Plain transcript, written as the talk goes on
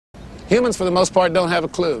Humans, for the most part, don't have a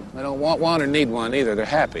clue. They don't want one or need one either. They're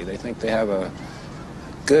happy. They think they have a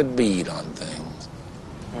good bead on things.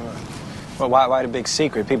 Well, why the big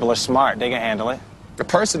secret? People are smart. They can handle it. The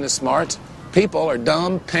person is smart. People are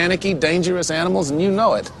dumb, panicky, dangerous animals, and you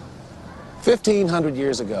know it. 1,500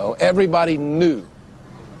 years ago, everybody knew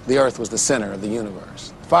the Earth was the center of the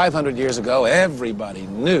universe. 500 years ago, everybody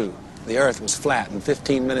knew the Earth was flat. And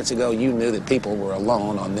 15 minutes ago, you knew that people were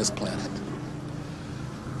alone on this planet.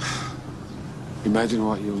 Imagine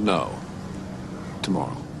what you'll know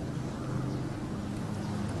tomorrow.